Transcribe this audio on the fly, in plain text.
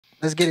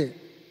Let's get it.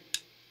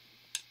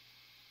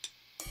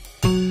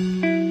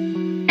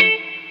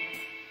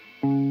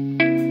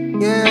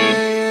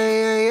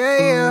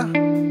 Yeah.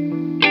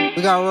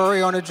 We got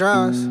Rory on the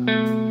drums.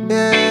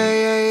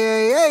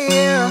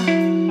 Yeah.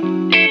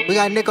 We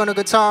got Nick on the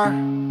guitar.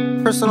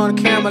 Crystal on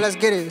the camera. Let's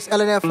get it. It's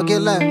LNF for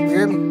Get Left. You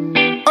hear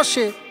me? Oh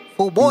shit.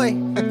 Fool boy.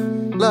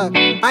 Look,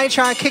 I ain't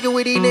trying to kick it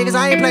with these niggas.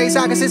 I ain't played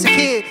soccer since a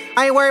kid.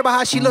 I ain't worried about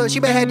how she looks.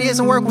 She better have did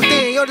some work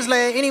within. You'll just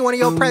let any one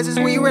of your presents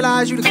when you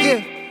realize you the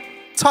gift.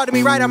 Talk to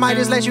me right, I might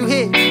just let you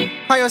hit.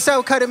 Call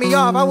yourself cutting me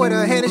off, I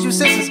would've handed you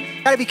sisters.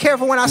 Gotta be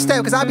careful when I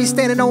step, cause I be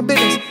standing on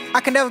business. I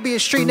can never be a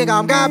street nigga,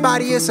 I'm God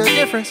body, it's a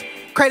difference.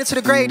 Cradle to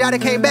the grave, that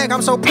came back,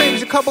 I'm so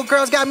privileged. A couple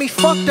girls got me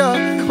fucked up.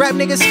 Rap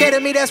niggas scared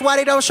of me, that's why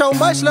they don't show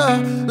much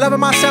love. Loving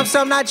myself,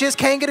 something I just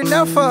can't get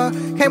enough of.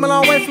 Came a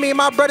long way for me and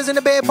my brothers in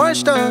the bed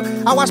bunched up.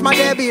 I watched my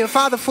dad be a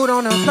father, food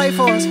on the plate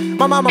for us.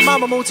 My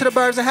mama moved to the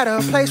burbs and had a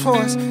place for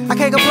us. I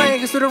can't complain,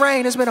 cause through the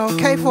rain, it's been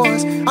okay for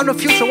us. I'm the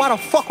future, why the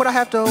fuck would I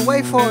have to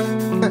wait for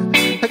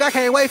it? Like I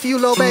can't wait for you,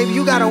 little baby,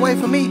 you gotta wait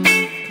for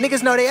me.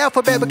 Niggas know they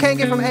alphabet, but can't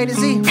get from A to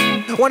Z.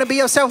 Wanna be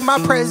yourself, my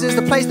presence,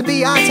 the place to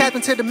be. I tapped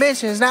into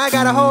dimensions, now I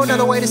got a whole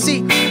nother way to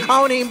see. I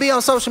don't even be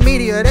on social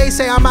media, they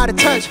say I'm out of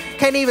touch.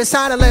 Can't even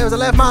sign the labels, I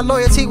left my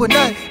loyalty with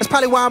none. That's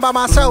probably why I'm by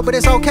myself, but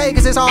it's okay,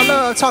 cause it's all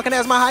love. Talking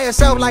as my higher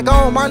self, like,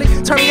 oh, Marley,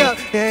 turn me up.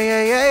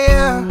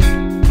 Yeah.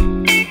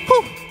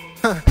 Whew.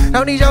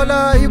 Don't need your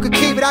love, you can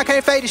keep it, I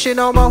can't fake this shit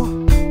no more.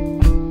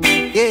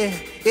 Yeah.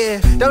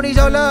 Don't need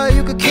your love,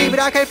 you can keep it,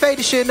 I can't fake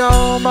this shit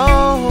no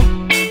more.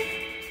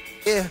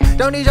 Yeah,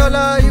 don't need your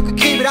love, you can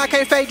keep it, I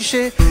can't fake this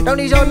shit. Don't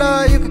need your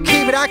love, you can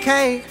keep it, I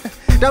can't.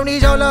 Don't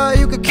need your love,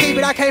 you can keep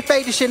it, I can't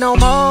fake this shit no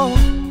more.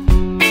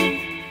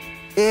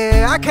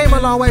 Yeah, I came a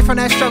long way from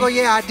that struggle,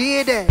 yeah, I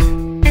did that.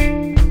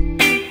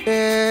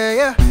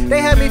 Yeah,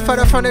 they had me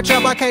fucked up from the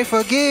jump, I can't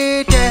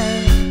forget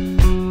that.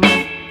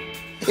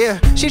 Yeah,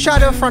 she tried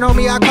to front on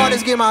me, I caught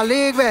this, get my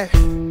leg back.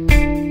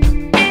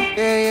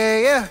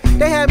 Yeah,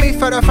 they had me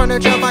fucked up from the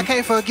jump, I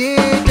can't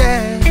forget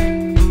that.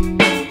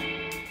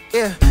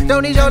 Yeah,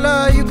 don't need your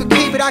love, you can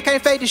keep it, I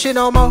can't fake this shit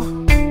no more.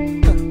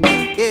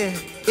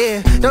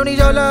 Yeah, don't need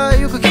your love,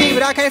 you can keep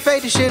it, I can't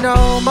fake this shit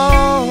no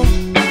more.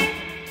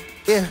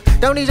 Yeah,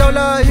 don't need your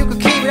love, you can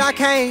keep it, I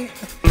can't.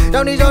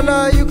 Don't need your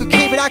love, you can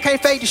keep it, I can't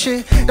fake this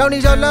shit. Don't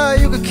need your love,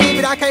 you can keep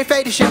it, I can't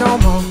fake this shit no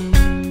more.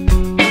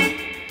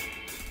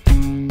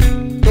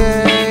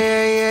 Yeah.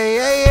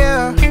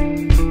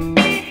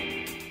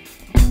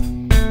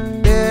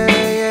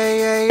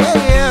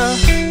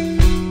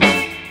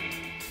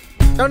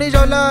 Don't need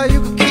your love,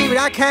 you can keep it,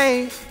 I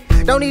can't.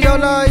 Don't need your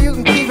love, you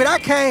can keep it, I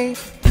can't.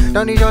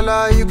 Don't need your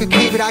love, you can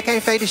keep it, I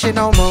can't fake this shit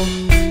no more.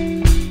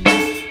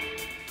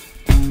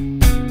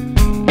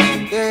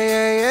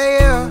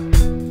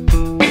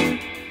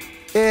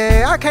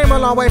 Yeah, I came a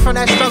long way from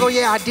that struggle,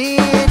 yeah, I did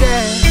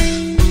that.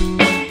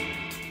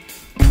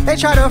 They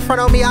try to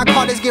front on me, I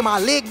caught this, get my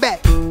leg back.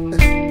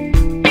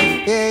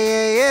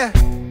 Yeah.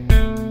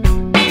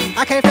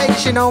 I can't fake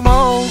this shit no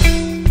more.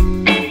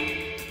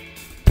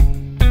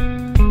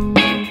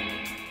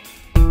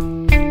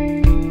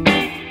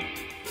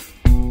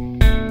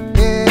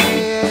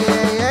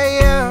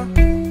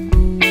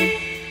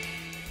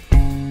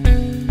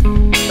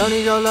 Don't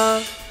need your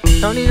love,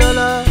 don't need your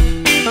love,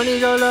 don't need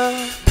your love,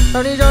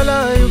 don't need your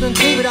love, you can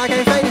keep it, I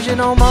can't fake this shit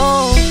no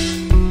more.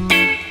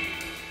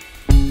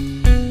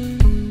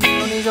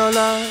 Don't need your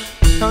love,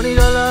 don't need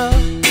your love,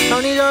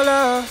 don't need your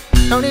love,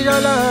 don't need your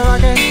love,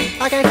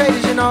 I can't fake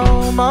this shit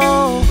no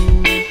more.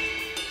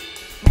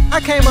 I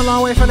came a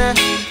long way from that,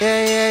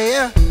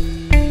 yeah.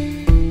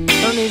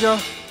 Don't need your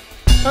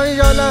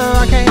love,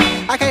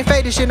 I can't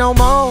fake this shit no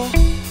more.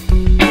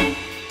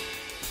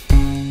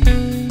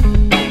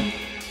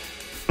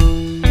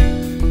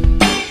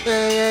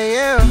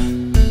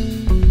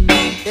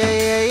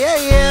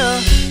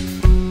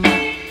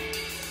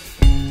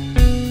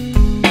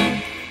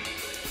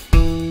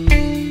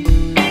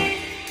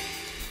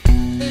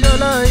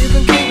 You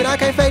can keep it, I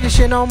can't fake this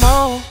shit no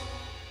more.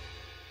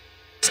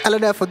 Tell her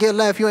that for Get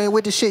Left, you ain't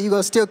with the shit, you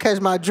gonna still catch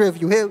my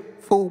drift. You hit,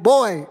 fool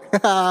boy.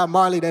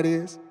 Marley, that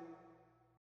is.